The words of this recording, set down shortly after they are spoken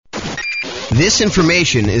This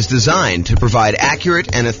information is designed to provide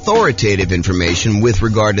accurate and authoritative information with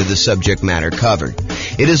regard to the subject matter covered.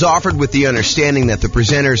 It is offered with the understanding that the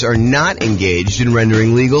presenters are not engaged in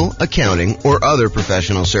rendering legal, accounting, or other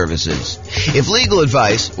professional services. If legal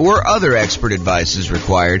advice or other expert advice is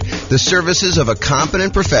required, the services of a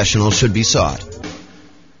competent professional should be sought.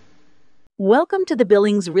 Welcome to the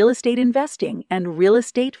Billings Real Estate Investing and Real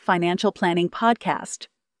Estate Financial Planning Podcast.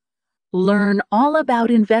 Learn all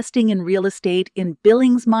about investing in real estate in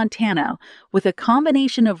Billings, Montana, with a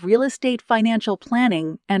combination of real estate financial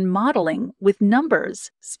planning and modeling with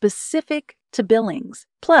numbers specific to Billings,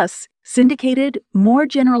 plus syndicated, more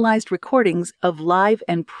generalized recordings of live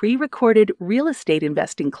and pre-recorded real estate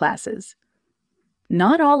investing classes.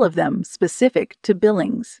 Not all of them specific to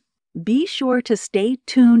Billings. Be sure to stay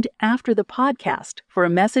tuned after the podcast for a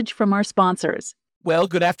message from our sponsors. Well,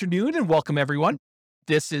 good afternoon and welcome everyone.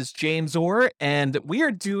 This is James Orr, and we are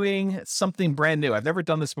doing something brand new. I've never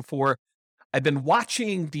done this before. I've been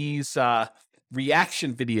watching these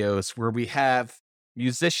reaction videos where we have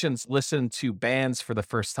musicians listen to bands for the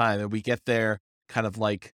first time, and we get their kind of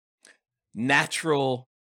like natural,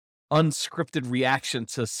 unscripted reaction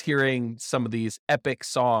to hearing some of these epic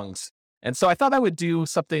songs. And so I thought I would do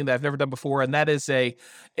something that I've never done before, and that is a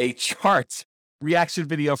chart reaction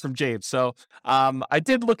video from James. So I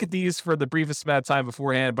did look at these for the briefest amount of time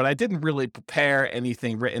beforehand, but I didn't really prepare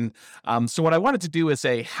anything written. So what I wanted to do is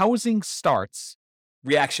a housing starts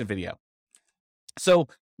reaction video. So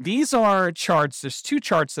these are charts. There's two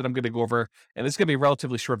charts that I'm going to go over, and it's going to be a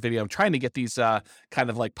relatively short video. I'm trying to get these kind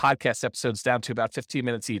of like podcast episodes down to about 15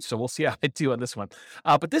 minutes each, so we'll see how I do on this one.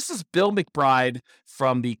 But this is Bill McBride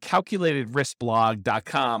from the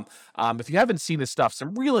calculatedriskblog.com. If you haven't seen his stuff,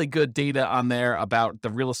 some really good data on there about the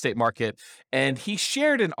real estate market. And he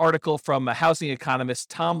shared an article from a housing economist,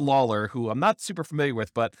 Tom Lawler, who I'm not super familiar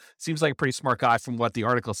with, but seems like a pretty smart guy from what the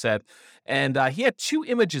article said. And he had two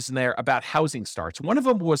images in there about housing starts. One of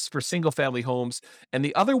them was for single family homes, and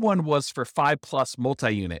the other one was for 5+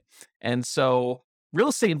 multi-unit. And so real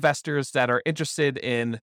estate investors that are interested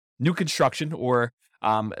in new construction or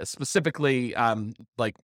specifically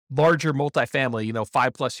like larger multifamily,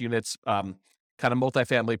 5+ units, kind of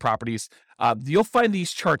multifamily properties, you'll find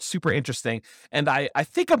these charts super interesting. And I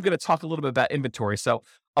think I'm going to talk a little bit about inventory. So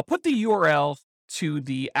I'll put the URL to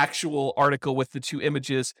the actual article with the two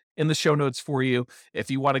images in the show notes for you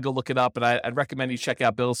if you want to go look it up. And I'd recommend you check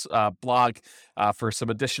out Bill's blog for some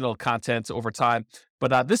additional content over time.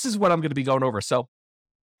 But this is what I'm going to be going over. So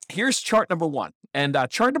here's chart number one. And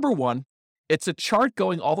chart number one, it's a chart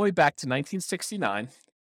going all the way back to 1969,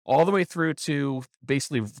 all the way through to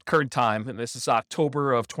basically current time. And this is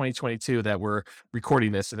October of 2022 that we're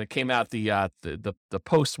recording this. And it came out, the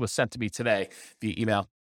post was sent to me today via email.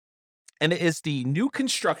 And it is the new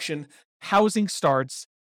construction, housing starts,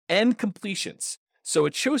 and completions. So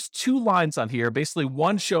it shows two lines on here, basically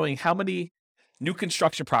one showing how many new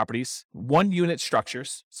construction properties, 1-unit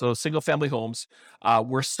structures, so single-family homes,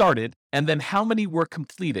 were started, and then how many were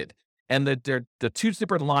completed. And the two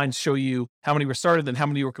different lines show you how many were started and how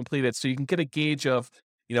many were completed, so you can get a gauge of,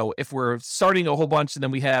 if we're starting a whole bunch and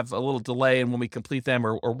then we have a little delay in when we complete them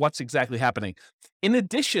or what's exactly happening. In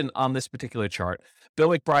addition, on this particular chart, Bill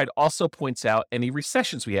McBride also points out any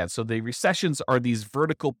recessions we had. So the recessions are these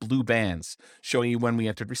vertical blue bands showing you when we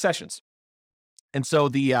entered recessions. And so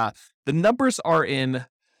the numbers are in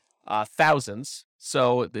thousands.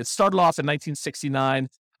 So it started off in 1969.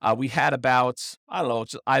 We had about, just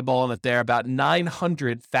eyeballing it there, about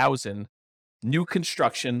 900,000 new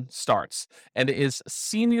construction starts, and it is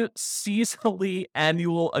seasonally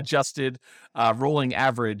annual adjusted rolling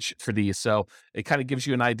average for these. So it kind of gives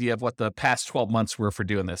you an idea of what the past 12 months were for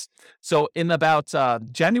doing this. So in about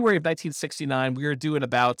January of 1969, we were doing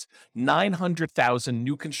about 900,000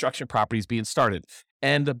 new construction properties being started,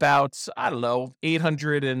 and about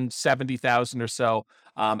 870,000 or so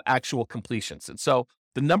actual completions. And so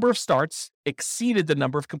the number of starts exceeded the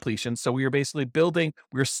number of completions. So we were basically we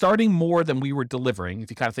were starting more than we were delivering, if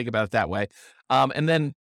you kind of think about it that way. And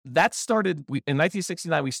then that started, in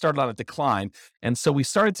 1969, we started on a decline. And so we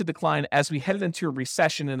started to decline as we headed into a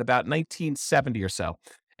recession in about 1970 or so.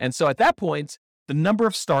 And so at that point, the number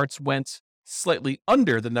of starts went slightly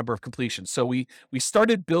under the number of completions. So we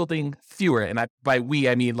started building fewer, and by we,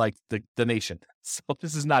 I mean like the nation. So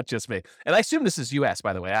this is not just me. And I assume this is U.S.,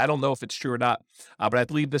 by the way. I don't know if it's true or not, but I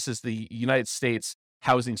believe this is the United States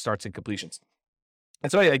housing starts and completions.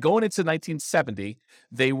 And so anyway, going into 1970,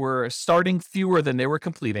 they were starting fewer than they were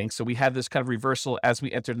completing. So we had this kind of reversal as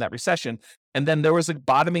we entered that recession. And then there was a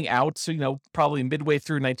bottoming out, so, probably midway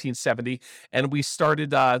through 1970. And we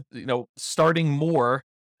started, starting more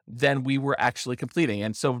than we were actually completing.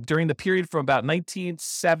 And so during the period from about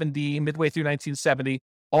 1970, midway through 1970,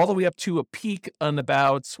 all the way up to a peak on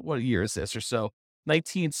about, what year is this or so,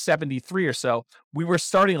 1973 or so, we were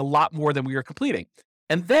starting a lot more than we were completing.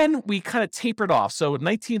 And then we kind of tapered off. So in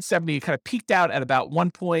 1970, it kind of peaked out at about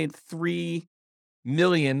 1.3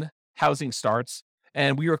 million housing starts.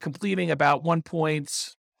 And we were completing about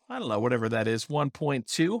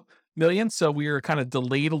 1.2 million. So we were kind of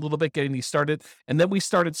delayed a little bit getting these started. And then we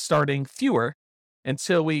started starting fewer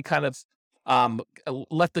until we kind of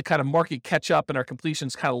let the kind of market catch up and our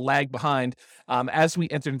completions kind of lag behind as we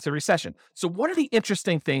entered into the recession. So one of the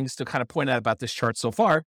interesting things to kind of point out about this chart so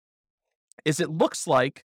far is it looks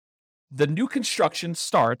like the new construction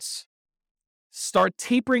start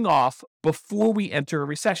tapering off before we enter a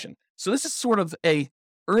recession. So this is sort of a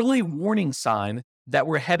early warning sign that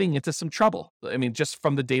we're heading into some trouble. I mean, just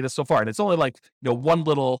from the data so far. And it's only like, one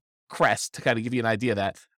little crest to kind of give you an idea of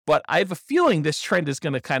that. But I have a feeling this trend is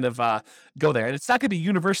going to kind of go there. And it's not going to be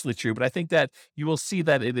universally true, but I think that you will see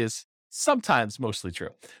that it is sometimes mostly true.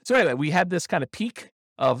 So anyway, we had this kind of peak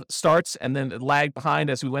of starts and then it lagged behind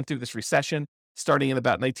as we went through this recession, starting in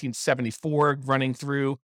about 1974, running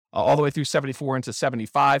through all the way through 74 into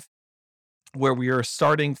 75, where we were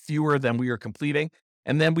starting fewer than we were completing.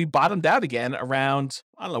 And then we bottomed out again around,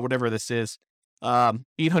 I don't know, whatever this is,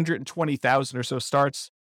 820,000 or so starts,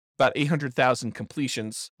 about 800,000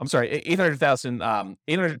 completions. I'm sorry,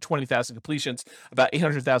 820,000 completions, about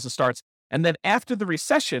 800,000 starts. And then after the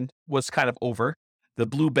recession was kind of over, the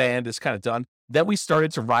blue band is kind of done, then we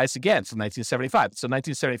started to rise again from 1975. So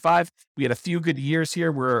 1975, we had a few good years here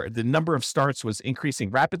where the number of starts was increasing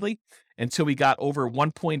rapidly until we got over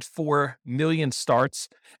 1.4 million starts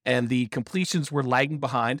and the completions were lagging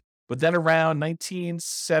behind. But then around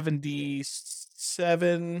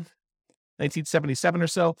 1977 or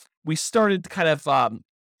so, we started kind of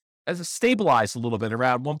as a stabilized a little bit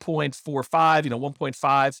around 1.45,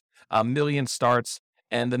 1.5 million starts.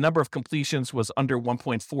 And the number of completions was under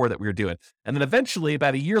 1.4 that we were doing. And then eventually,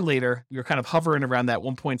 about a year later, we were kind of hovering around that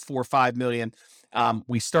 1.45 million.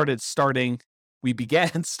 We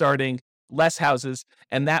began starting less houses,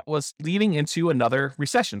 and that was leading into another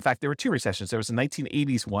recession. In fact, there were two recessions. There was a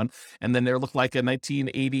 1980s one, and then there looked like a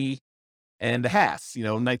 1980 and a half,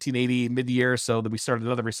 1980 mid-year. So then we started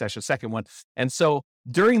another recession, second one. And so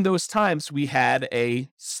during those times, we had a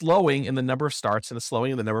slowing in the number of starts and a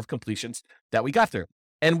slowing in the number of completions that we got through.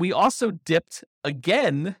 And we also dipped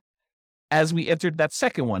again as we entered that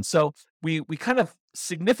second one. So we kind of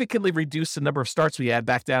significantly reduced the number of starts we had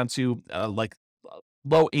back down to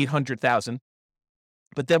low 800,000.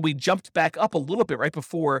 But then we jumped back up a little bit right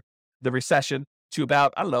before the recession to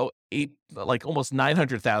about, almost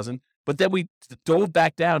 900,000. But then we dove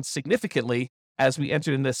back down significantly as we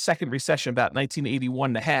entered in the second recession, about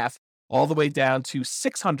 1981 and a half, all the way down to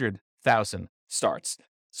 600,000 starts.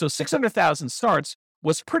 So 600,000 starts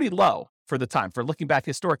was pretty low for the time, for looking back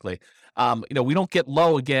historically. We don't get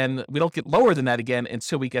lower than that again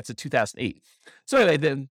until we get to 2008. So anyway,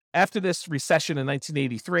 then after this recession in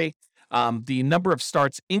 1983, the number of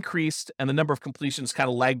starts increased and the number of completions kind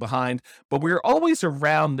of lagged behind, but we were always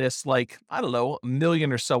around this, a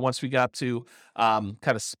million or so once we got up to kind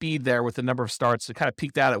of speed there with the number of starts. It kind of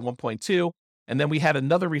peaked out at 1.2. And then we had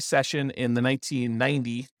another recession in the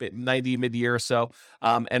 1990 mid-year or so,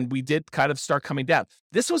 and we did kind of start coming down.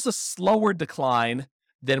 This was a slower decline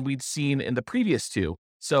than we'd seen in the previous two.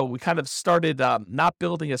 So we kind of started not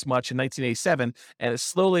building as much in 1987, and it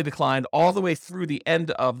slowly declined all the way through the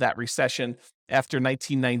end of that recession after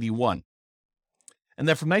 1991. And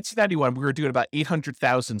then from 1991, we were doing about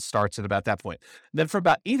 800,000 starts at about that point. And then from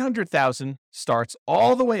about 800,000 starts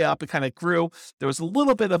all the way up, it kind of grew. There was a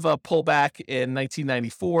little bit of a pullback in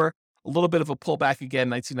 1994, a little bit of a pullback again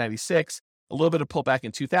in 1996, a little bit of pullback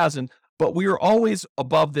in 2000, but we were always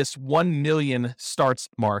above this 1 million starts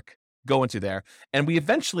mark going to there. And we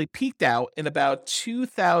eventually peaked out in about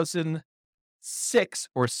 2006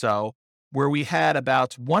 or so, where we had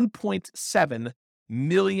about 1.7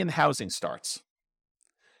 million housing starts.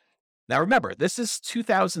 Now, remember, this is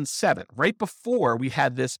 2007, right before we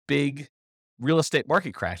had this big real estate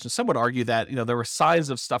market crash. And some would argue that, there were signs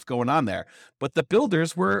of stuff going on there, but the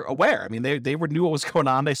builders were aware. I mean, they knew what was going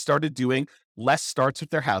on. They started doing less starts with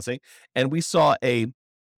their housing. And we saw a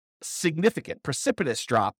significant, precipitous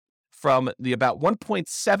drop from the about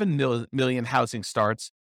 1.7 million housing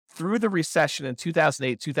starts through the recession in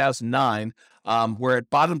 2008, 2009, where it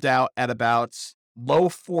bottomed out at about low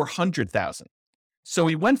 400,000. So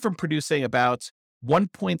we went from producing about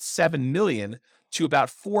 1.7 million to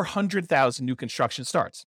about 400,000 new construction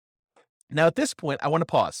starts. Now, at this point, I want to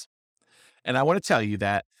pause. And I want to tell you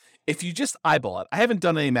that if you just eyeball it, I haven't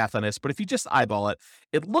done any math on this, but if you just eyeball it,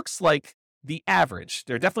 it looks like the average.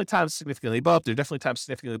 There are definitely times significantly above, there are definitely times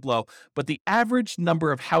significantly below, but the average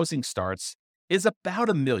number of housing starts is about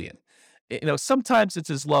 1 million. Sometimes it's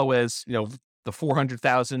as low as, the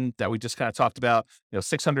 400,000 that we just kind of talked about,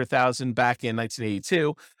 600,000 back in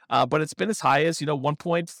 1982. But it's been as high as,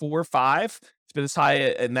 1.45. It's been as high,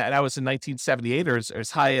 and that was in 1978, or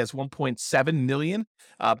as high as 1.7 million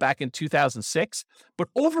back in 2006. But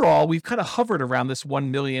overall, we've kind of hovered around this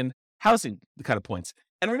 1 million housing kind of points.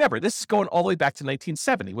 And remember, this is going all the way back to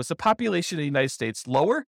 1970. Was the population of the United States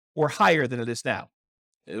lower or higher than it is now?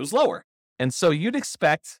 It was lower. And so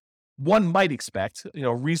one might expect,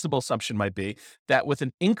 a reasonable assumption might be that with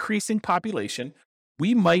an increasing population,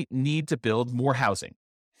 we might need to build more housing,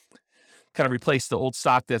 kind of replace the old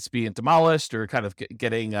stock that's being demolished or kind of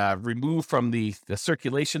getting removed from the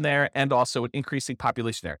circulation there, and also an increasing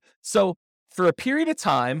population there. So for a period of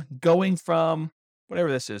time, going from whatever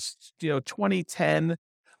this is, 2010,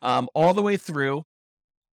 all the way through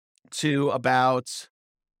to about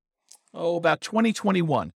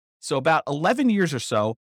 2021. So about 11 years or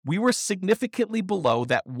so, we were significantly below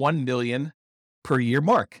that 1 million per year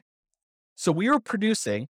mark. So we were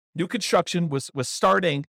producing, new construction was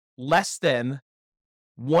starting less than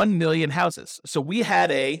 1 million houses. So we had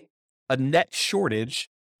a net shortage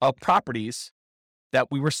of properties that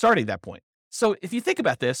we were starting at that point. So if you think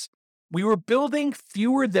about this, we were building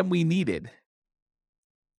fewer than we needed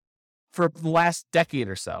for the last decade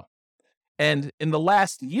or so. And in the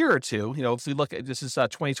last year or two, if we look at, this is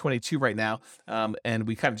 2022 right now, and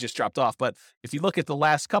we kind of just dropped off. But if you look at the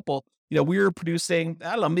last couple, we were producing,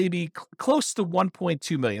 I don't know, maybe close to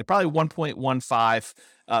 1.2 million, probably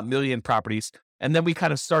 1.15 million properties. And then we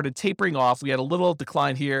kind of started tapering off. We had a little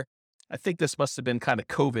decline here. I think this must have been kind of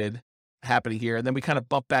COVID happening here. And then we kind of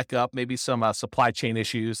bumped back up, maybe some supply chain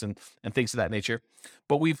issues and things of that nature.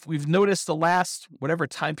 But we've noticed the last, whatever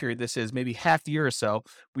time period this is, maybe half year or so,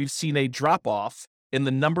 we've seen a drop off in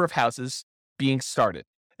the number of houses being started.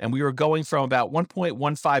 And we were going from about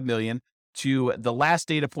 1.15 million to the last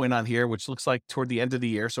data point on here, which looks like toward the end of the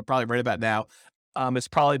year. So probably right about now, it's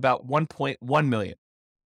probably about 1.1 million.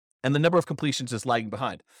 And the number of completions is lagging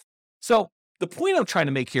behind. So the point I'm trying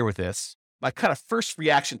to make here with this, my kind of first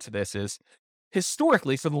reaction to this is,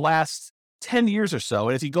 historically, for the last 10 years or so,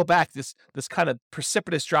 and if you go back, this kind of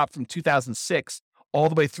precipitous drop from 2006 all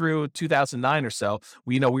the way through 2009 or so,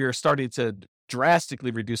 we were starting to drastically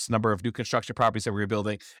reduce the number of new construction properties that we were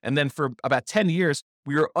building. And then for about 10 years,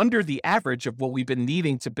 we were under the average of what we've been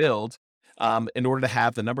needing to build in order to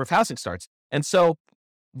have the number of housing starts. And so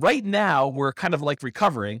right now, we're kind of like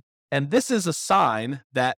recovering. And this is a sign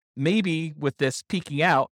that maybe with this peaking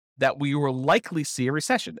out, that we will likely see a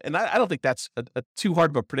recession. And I don't think that's a too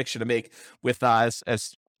hard of a prediction to make with as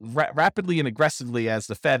rapidly and aggressively as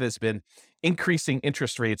the Fed has been increasing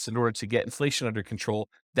interest rates in order to get inflation under control,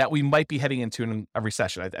 that we might be heading into a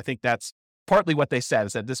recession. I think that's partly what they said,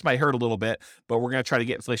 is that this might hurt a little bit, but we're going to try to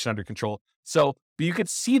get inflation under control. So, but you could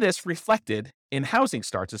see this reflected in housing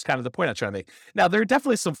starts is kind of the point I'm trying to make. Now, there are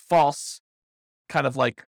definitely some false kind of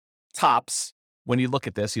like tops when you look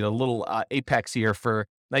at this, little apex here for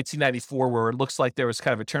 1994, where it looks like there was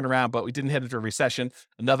kind of a turnaround, but we didn't head into a recession.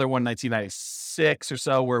 Another one, 1996 or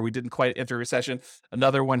so, where we didn't quite enter a recession.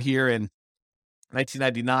 Another one here in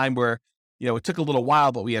 1999, where, it took a little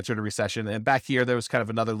while, but we entered a recession. And back here, there was kind of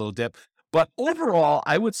another little dip. But overall,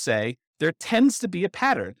 I would say there tends to be a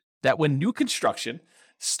pattern that when new construction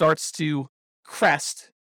starts to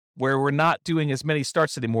crest, where we're not doing as many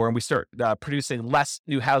starts anymore, and we start producing less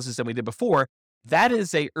new houses than we did before, that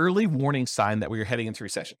is a early warning sign that we are heading into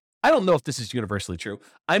recession. I don't know if this is universally true.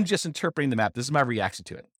 I'm just interpreting the map. This is my reaction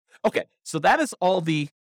to it. Okay, so that is all the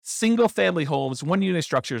single family homes, one unit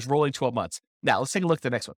structures rolling 12 months. Now let's take a look at the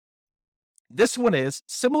next one. This one is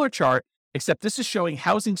similar chart, except this is showing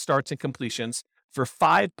housing starts and completions for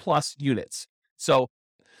 5+ units. So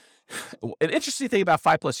an interesting thing about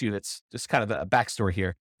 5+ units, just kind of a backstory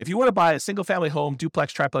here. If you want to buy a single family home,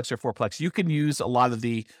 duplex, triplex, or fourplex, you can use a lot of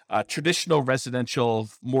the traditional residential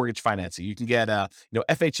mortgage financing. You can get a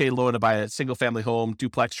FHA loan to buy a single family home,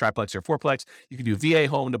 duplex, triplex, or fourplex. You can do VA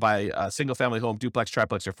home to buy a single family home, duplex,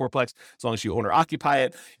 triplex, or fourplex, as long as you own or occupy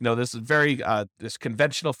it. This is very this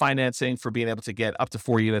conventional financing for being able to get up to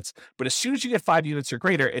 4 units. But as soon as you get 5 units or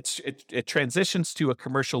greater, it transitions to a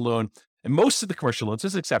commercial loan And most of the commercial loans,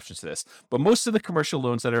 there's exceptions to this, but most of the commercial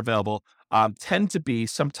loans that are available tend to be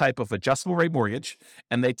some type of adjustable rate mortgage,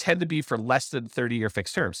 and they tend to be for less than 30-year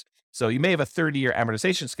fixed terms. So you may have a 30-year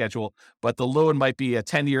amortization schedule, but the loan might be a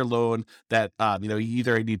 10-year loan that you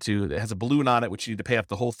either need to, it has a balloon on it, which you need to pay off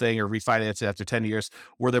the whole thing or refinance it after 10 years,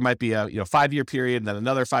 or there might be a 5-year period, then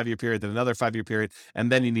another 5-year period, then another 5-year period,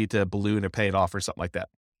 and then you need to balloon or pay it off or something like that.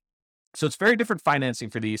 So it's very different financing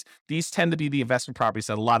for these. These tend to be the investment properties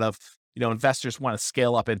that a lot of investors want to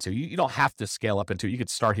scale up into. You don't have to scale up into it. You could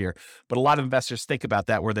start here, but a lot of investors think about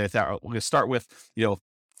that where they thought, we're going to start with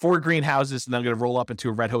 4 greenhouses and then I'm going to roll up into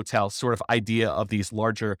a red hotel sort of idea of these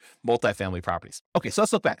larger multifamily properties. Okay, so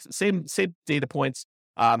let's look back. Same data points.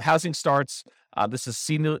 Housing starts. This is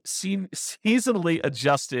seasonally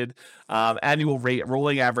adjusted annual rate,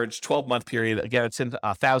 rolling average, 12-month period. Again, it's in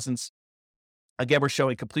thousands. Again, we're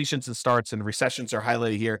showing completions and starts, and recessions are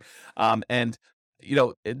highlighted here.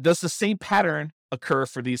 Does the same pattern occur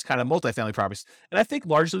for these kind of multifamily properties? And I think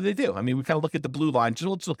largely they do. I mean, we kind of look at the blue line,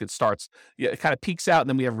 just look at starts. It kind of peaks out, and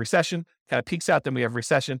then we have a recession. Kind of peaks out, then we have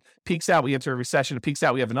recession. Peaks out, we enter a recession. It peaks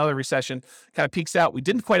out, we have another recession. Kind of peaks out, we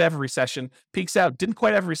didn't quite have a recession. Peaks out, didn't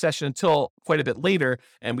quite have a recession until quite a bit later,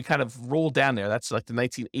 and we kind of rolled down there. That's like the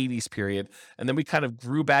 1980s period. And then we kind of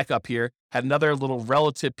grew back up here, had another little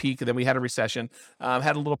relative peak, and then we had a recession.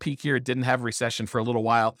 Had a little peak here, didn't have a recession for a little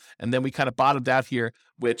while, and then we kind of bottomed out here,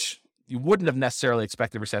 which you wouldn't have necessarily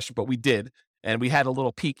expected a recession, but we did. And we had a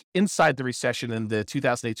little peak inside the recession in the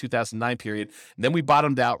 2008, 2009 period. And then we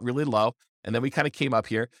bottomed out really low. And then we kind of came up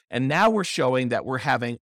here. And now we're showing that we're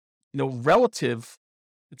having, relative,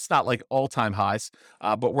 it's not like all-time highs,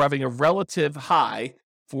 but we're having a relative high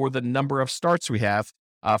for the number of starts we have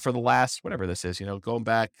for the last, whatever this is, going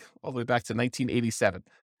back all the way back to 1987.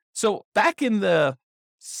 So back in the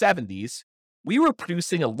 70s, we were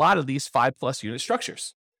producing a lot of these 5+ unit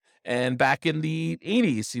structures. And back in the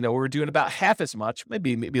 80s, we were doing about half as much,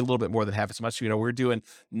 maybe a little bit more than half as much. We were doing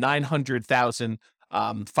 900,000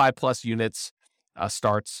 5+ units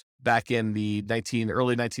starts back in the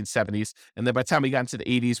early 1970s. And then by the time we got into the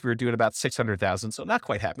 80s, we were doing about 600,000. So not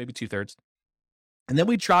quite half, maybe 2/3. And then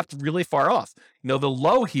we dropped really far off. The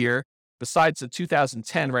low here, besides the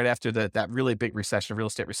 2010, right after that really big recession, real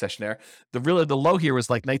estate recession there, the low here was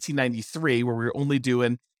like 1993, where we were only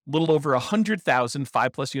doing a little over 100,000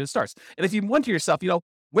 5+ unit starts. And if you wonder to yourself,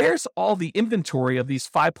 where's all the inventory of these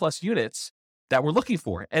 5+ units that we're looking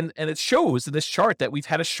for? And it shows in this chart that we've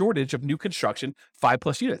had a shortage of new construction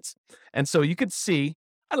 5+ units. And so you could see,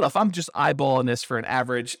 I don't know if I'm just eyeballing this for an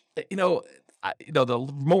average,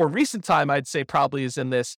 the more recent time I'd say probably is in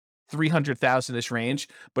this 300,000-ish range.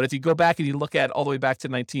 But if you go back and you look at all the way back to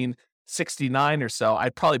 1969 or so,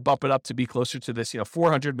 I'd probably bump it up to be closer to this,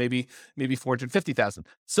 400, maybe 450,000.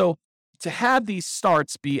 So to have these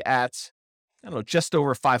starts be at, just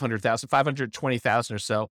over 500,000, 520,000 or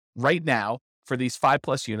so right now for these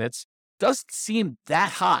 5+ units doesn't seem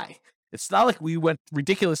that high. It's not like we went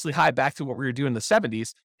ridiculously high back to what we were doing in the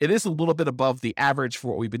 70s. It is a little bit above the average for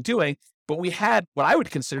what we've been doing, but we had what I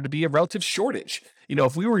would consider to be a relative shortage.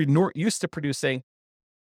 If we were used to producing,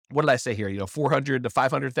 what did I say here? 400 to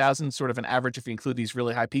 500,000, sort of an average if you include these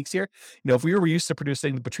really high peaks here. If we were used to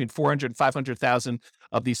producing between 400 and 500,000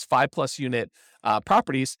 of these 5+ unit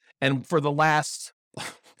properties, and for the last,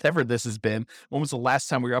 whatever this has been, when was the last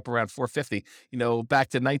time we were up around 450? Back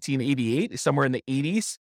to 1988, somewhere in the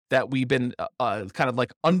 80s, that we've been kind of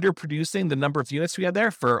like underproducing the number of units we had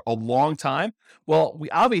there for a long time. Well, we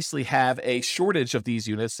obviously have a shortage of these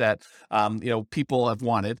units that, people have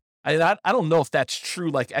wanted. I don't know if that's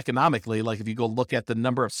true, like economically, like if you go look at the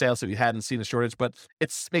number of sales that we had and seen a shortage, but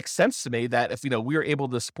it makes sense to me that if, we were able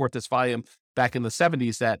to support this volume back in the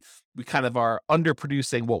 70s, that we kind of are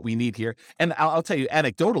underproducing what we need here. And I'll tell you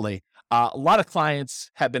anecdotally, a lot of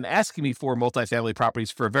clients have been asking me for multifamily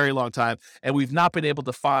properties for a very long time, and we've not been able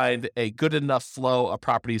to find a good enough flow of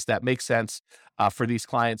properties that make sense for these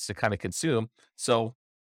clients to kind of consume. So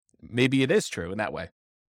maybe it is true in that way.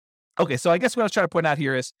 Okay, so I guess what I was trying to point out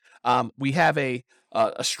here is we have a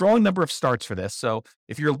strong number of starts for this. So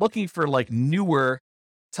if you're looking for like newer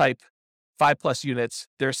type 5+ units,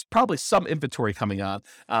 there's probably some inventory coming on,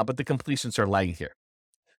 but the completions are lagging here.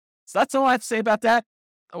 So that's all I have to say about that.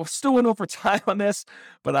 We're still in over time on this,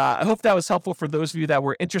 but I hope that was helpful for those of you that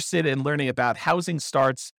were interested in learning about housing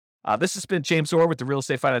starts. This has been James Orr with the Real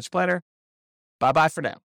Estate Financial Planner. Bye-bye for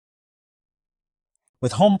now.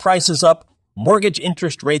 With home prices up, mortgage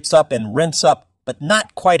interest rates up, and rents up, but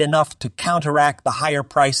not quite enough to counteract the higher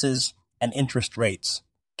prices and interest rates.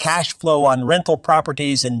 Cash flow on rental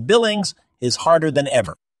properties and billings is harder than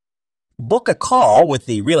ever. Book a call with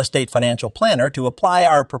the Real Estate Financial Planner to apply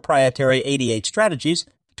our proprietary 88 strategies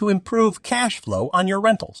to improve cash flow on your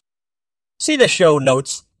rentals. See the show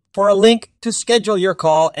notes for a link to schedule your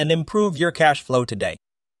call and improve your cash flow today.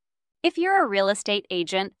 If you're a real estate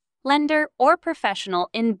agent, lender, or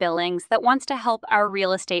professional in Billings that wants to help our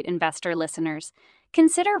real estate investor listeners,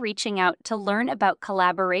 consider reaching out to learn about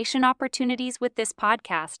collaboration opportunities with this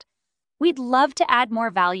podcast. We'd love to add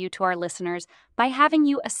more value to our listeners by having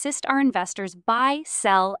you assist our investors buy,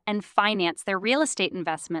 sell, and finance their real estate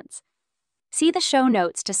investments. See the show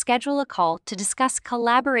notes to schedule a call to discuss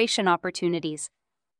collaboration opportunities.